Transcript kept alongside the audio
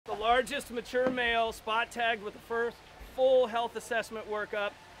largest mature male spot tagged with the first full health assessment workup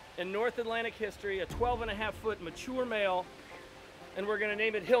in North Atlantic history, a 12.5-foot mature male, and we're going to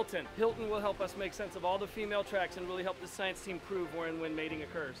name it Hilton. Hilton will help us make sense of all the female tracks and really help the science team prove where and when mating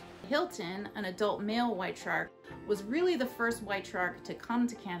occurs. Hilton, an adult male white shark, was really the first white shark to come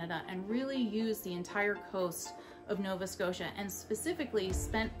to Canada and really use the entire coast of Nova Scotia, and specifically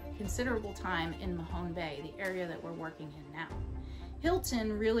spent considerable time in Mahone Bay, the area that we're working in now.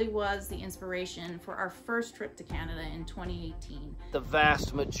 Hilton really was the inspiration for our first trip to Canada in 2018. The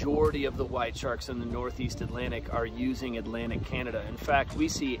vast majority of the white sharks in the Northeast Atlantic are using Atlantic Canada. In fact, we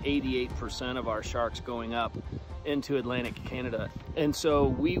see 88% of our sharks going up into Atlantic Canada. And so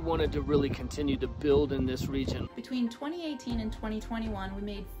we wanted to really continue to build in this region. Between 2018 and 2021, we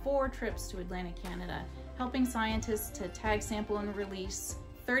made 4 trips to Atlantic Canada, helping scientists to tag, sample, and release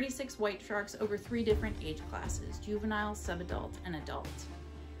 36 white sharks over 3 different age classes: juvenile, subadult, and adult.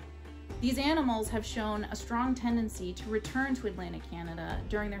 These animals have shown a strong tendency to return to Atlantic Canada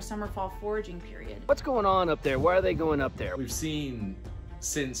during their summer-fall foraging period. What's going on up there? Why are they going up there? We've seen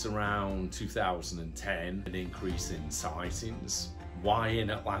since around 2010 an increase in sightings. Why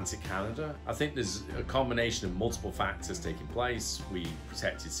in Atlantic Canada? I think there's a combination of multiple factors taking place. We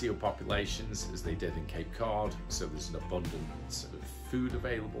protected seal populations as they did in Cape Cod, so there's an abundance of food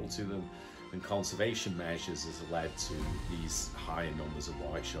available to them, and conservation measures has led to these higher numbers of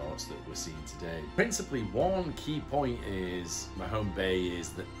white sharks that we're seeing today. Principally, one key point is Mahone Bay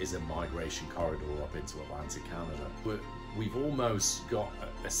is a migration corridor up into Atlantic Canada. We've almost got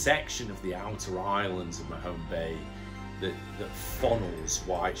a section of the outer islands of Mahone Bay that funnels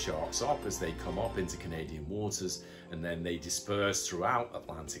white sharks up as they come up into Canadian waters, and then they disperse throughout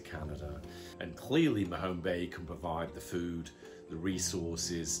Atlantic Canada. And clearly Mahone Bay can provide the food, the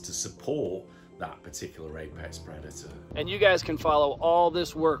resources to support that particular apex predator. And you guys can follow all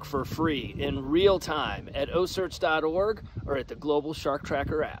this work for free in real time at OCEARCH'S.org or at the Global Shark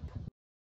Tracker app.